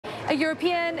A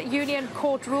European Union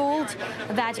court ruled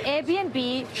that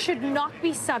Airbnb should not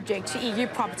be subject to EU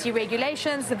property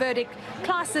regulations. The verdict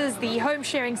classes the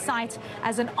home-sharing site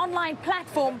as an online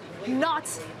platform, not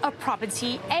a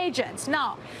property agent.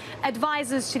 Now,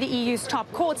 advisors to the EU's top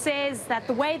court says that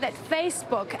the way that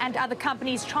Facebook and other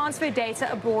companies transfer data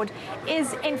abroad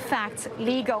is in fact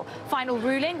legal. Final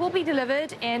ruling will be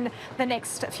delivered in the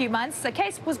next few months. The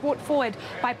case was brought forward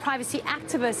by privacy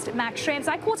activist Max Schrems.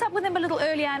 I caught up with him a little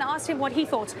earlier and asked him what he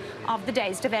thought of the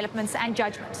day's developments and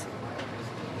judgment.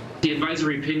 The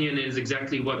advisory opinion is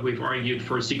exactly what we've argued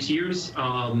for 6 years.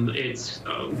 It's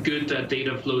good that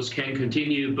data flows can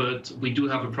continue, but we do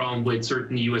have a problem with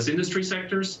certain U.S. industry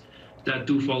sectors that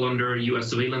do fall under U.S.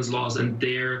 surveillance laws, and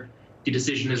there the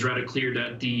decision is rather clear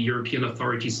that the European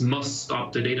authorities must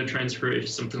stop the data transfer if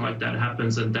something like that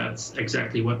happens, and that's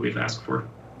exactly what we've asked for.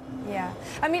 Yeah,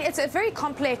 I mean, it's a very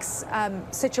complex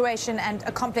situation and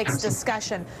a complex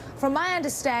discussion. From my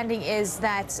understanding is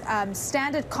that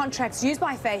standard contracts used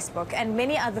by Facebook and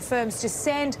many other firms to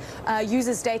send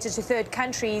users' data to third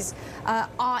countries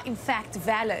are in fact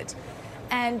valid.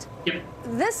 And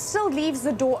this still leaves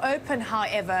the door open,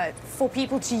 however, for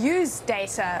people to use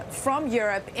data from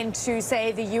Europe into,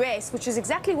 say, the US, which is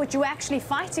exactly what you're actually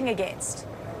fighting against.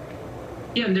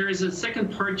 Yeah, and there is a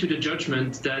second part to the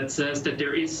judgment that says that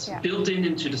there is built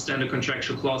into the standard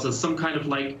contractual clauses some kind of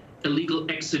like a legal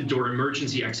exit door,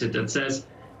 emergency exit, that says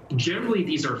generally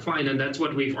these are fine, and that's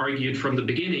what we've argued from the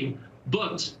beginning.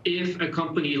 But if a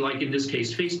company, like in this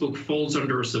case Facebook, falls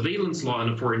under a surveillance law in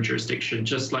a foreign jurisdiction,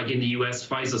 just like in the US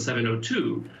FISA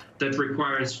 702, that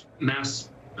requires mass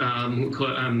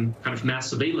kind of mass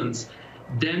surveillance,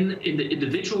 then in the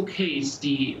individual case,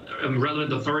 the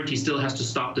relevant authority still has to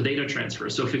stop the data transfer.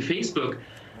 So for Facebook,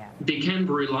 they can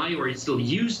rely or still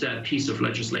use that piece of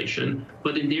legislation,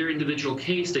 but in their individual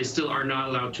case, they still are not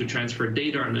allowed to transfer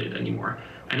data on it anymore.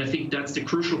 And I think that's the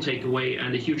crucial takeaway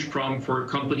and a huge problem for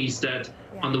companies that,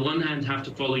 on the one hand, have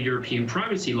to follow European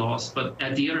privacy laws, but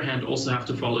at the other hand, also have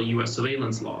to follow US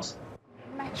surveillance laws.